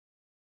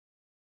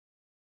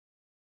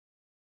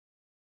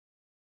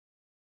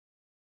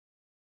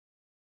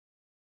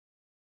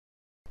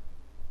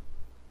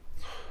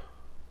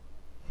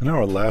In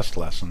our last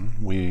lesson,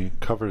 we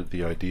covered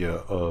the idea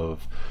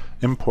of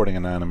importing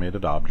an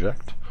animated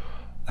object,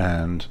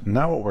 and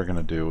now what we're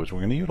going to do is we're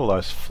going to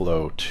utilize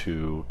flow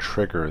to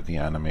trigger the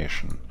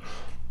animation.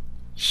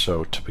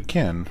 So to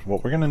begin,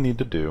 what we're going to need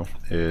to do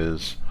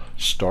is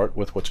start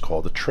with what's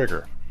called a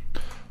trigger.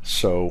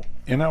 So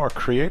in our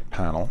Create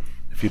panel,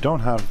 if you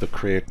don't have the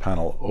Create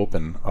panel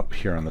open up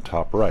here on the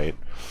top right,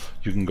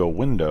 you can go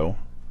Window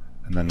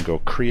and then go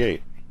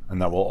Create,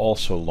 and that will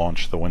also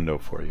launch the window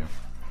for you.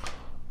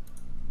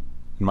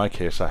 In my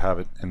case, I have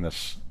it in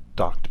this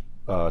docked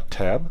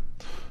tab.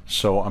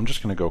 So I'm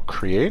just going to go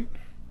Create.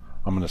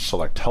 I'm going to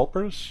select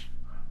Helpers,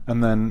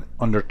 and then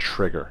under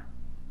Trigger.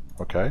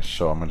 Okay,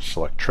 so I'm going to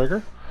select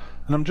Trigger,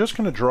 and I'm just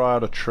going to draw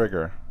out a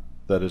trigger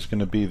that is going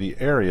to be the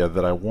area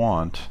that I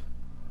want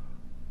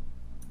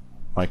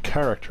my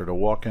character to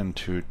walk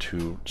into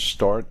to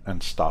start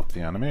and stop the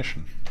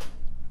animation.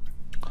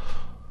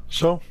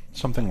 So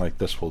something like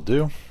this will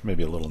do,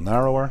 maybe a little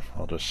narrower.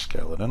 I'll just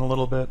scale it in a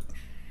little bit.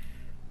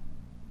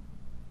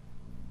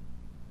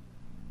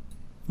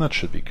 That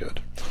should be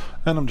good.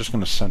 And I'm just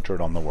going to center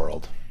it on the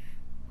world,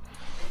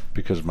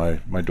 because my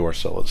door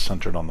sill is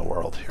centered on the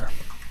world here.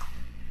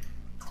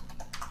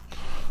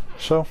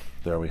 So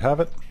there we have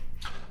it.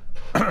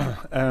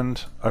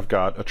 And I've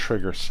got a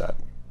trigger set.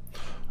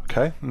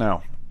 Okay,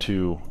 now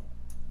to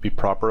be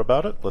proper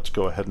about it, let's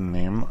go ahead and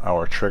name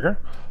our trigger.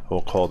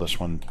 We'll call this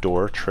one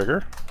Door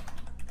Trigger.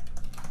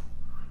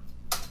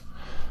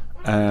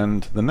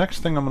 And the next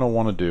thing I'm going to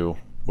want to do,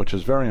 which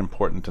is very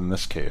important in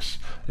this case,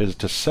 is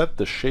to set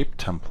the shape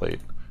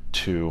template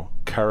to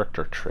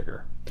character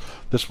trigger.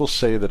 This will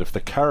say that if the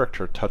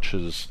character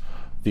touches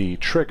the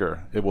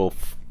trigger, it will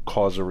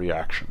cause a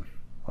reaction.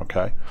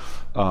 Okay?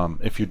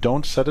 If you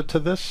don't set it to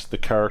this, the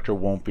character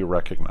won't be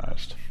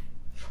recognized.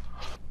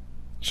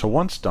 So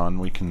once done,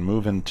 we can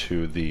move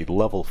into the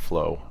level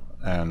flow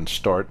and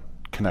start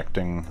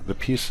connecting the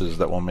pieces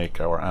that will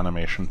make our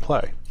animation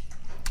play.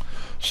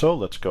 So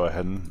let's go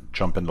ahead and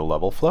jump into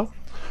level flow.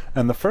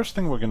 And the first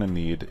thing we're going to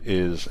need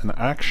is an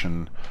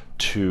action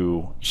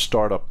to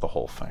start up the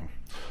whole thing.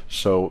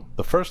 So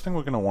the first thing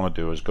we're going to want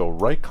to do is go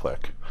right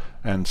click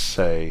and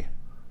say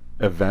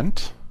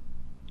Event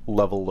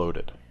Level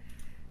Loaded.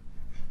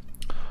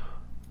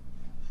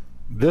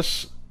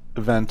 This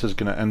event is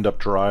going to end up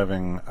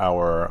driving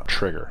our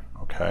trigger.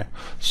 Okay,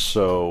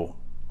 so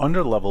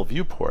under level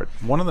viewport,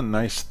 one of the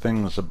nice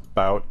things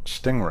about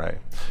Stingray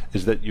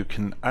is that you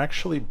can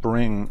actually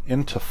bring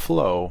into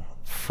flow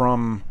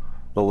from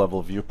the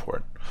level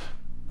viewport.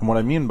 And what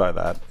I mean by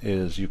that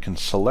is you can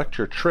select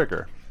your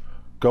trigger,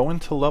 go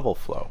into level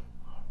flow,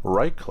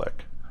 right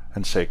click,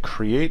 and say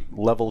Create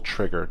Level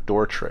Trigger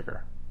Door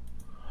Trigger.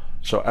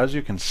 So as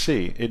you can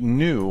see, it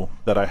knew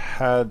that I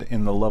had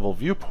in the level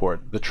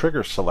viewport the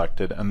trigger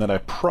selected and that I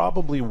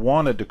probably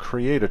wanted to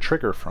create a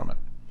trigger from it.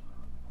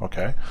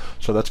 Okay,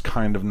 so that's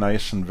kind of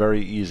nice and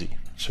very easy.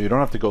 So you don't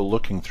have to go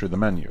looking through the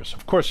menus.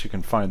 Of course you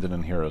can find it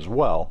in here as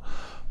well,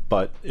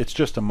 but it's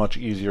just a much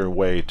easier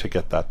way to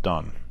get that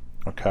done.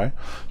 Okay,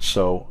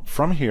 so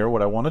from here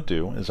what I want to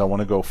do is I want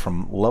to go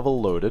from level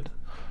loaded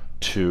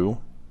to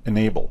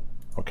enable.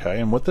 Okay,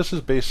 and what this is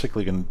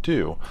basically going to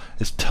do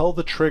is tell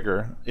the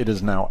trigger it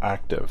is now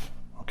active.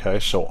 Okay,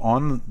 so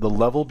on the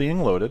level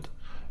being loaded,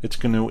 it's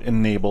going to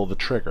enable the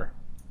trigger.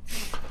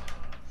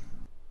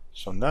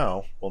 So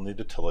now we'll need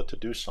to tell it to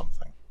do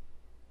something.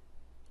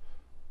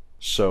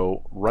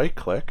 So right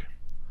click,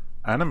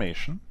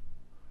 Animation,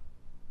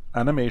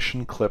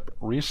 Animation Clip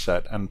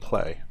Reset and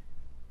Play.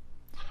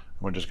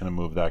 We're just going to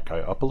move that guy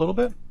up a little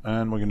bit,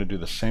 and we're going to do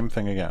the same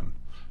thing again.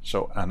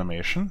 So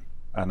Animation,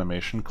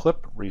 Animation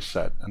Clip,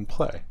 Reset, and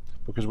Play.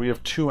 Because we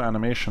have two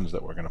animations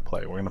that we're going to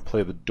play. We're going to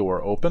play the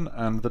door open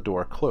and the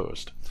door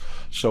closed.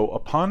 So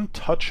upon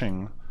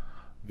touching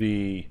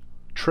the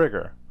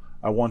trigger,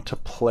 I want to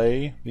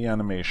play the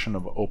animation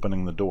of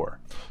opening the door.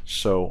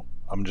 So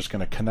I'm just going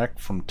to connect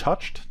from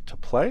touched to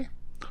play.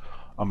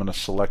 I'm going to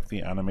select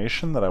the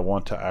animation that I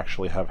want to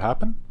actually have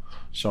happen.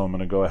 So I'm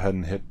going to go ahead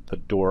and hit the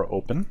door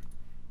open.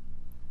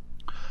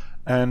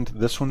 And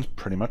this one's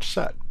pretty much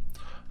set.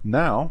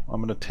 Now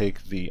I'm going to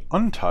take the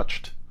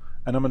untouched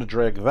and I'm going to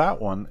drag that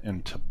one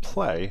into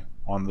play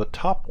on the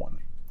top one.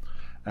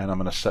 And I'm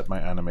going to set my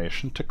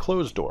animation to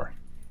close door.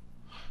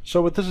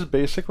 So what this is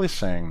basically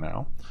saying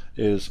now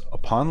is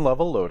upon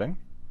level loading,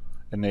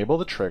 enable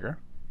the trigger.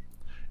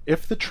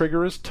 If the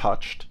trigger is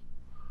touched,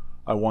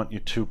 I want you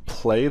to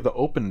play the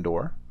open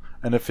door,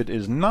 and if it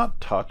is not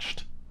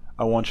touched,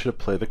 I want you to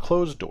play the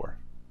closed door.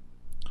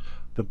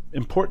 The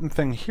important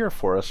thing here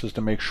for us is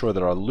to make sure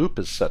that our loop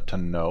is set to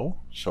no,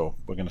 so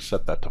we're going to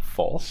set that to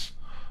false,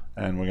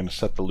 and we're going to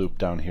set the loop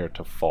down here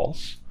to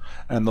false.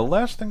 And the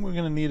last thing we're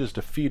going to need is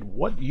to feed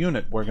what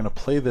unit we're going to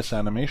play this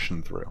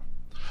animation through.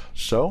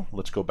 So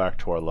let's go back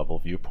to our level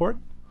viewport.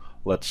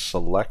 Let's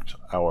select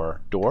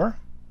our door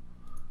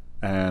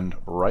and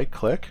right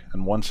click,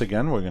 and once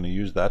again we're going to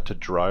use that to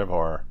drive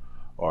our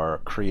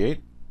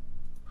create,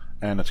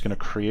 and it's going to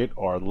create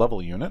our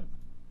level unit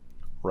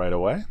right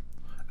away.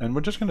 And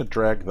we're just going to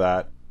drag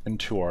that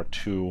into our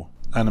two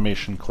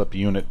animation clip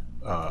unit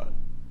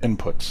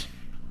inputs.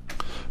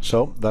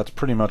 So that's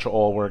pretty much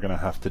all we're going to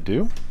have to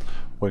do.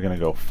 We're going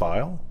to go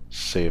File,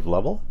 Save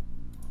Level,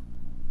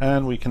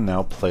 and we can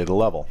now play the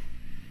level.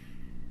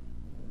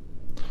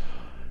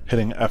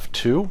 Hitting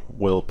F2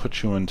 will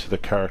put you into the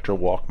character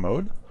walk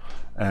mode,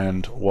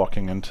 and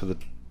walking into the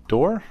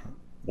door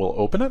will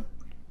open it,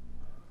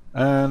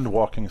 and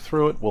walking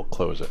through it will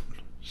close it.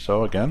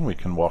 So again, we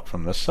can walk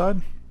from this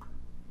side,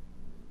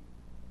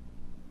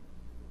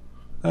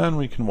 and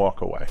we can walk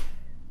away.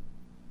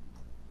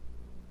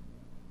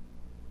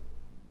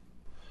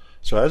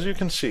 So as you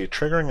can see,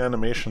 triggering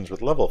animations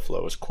with level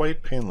flow is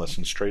quite painless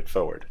and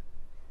straightforward.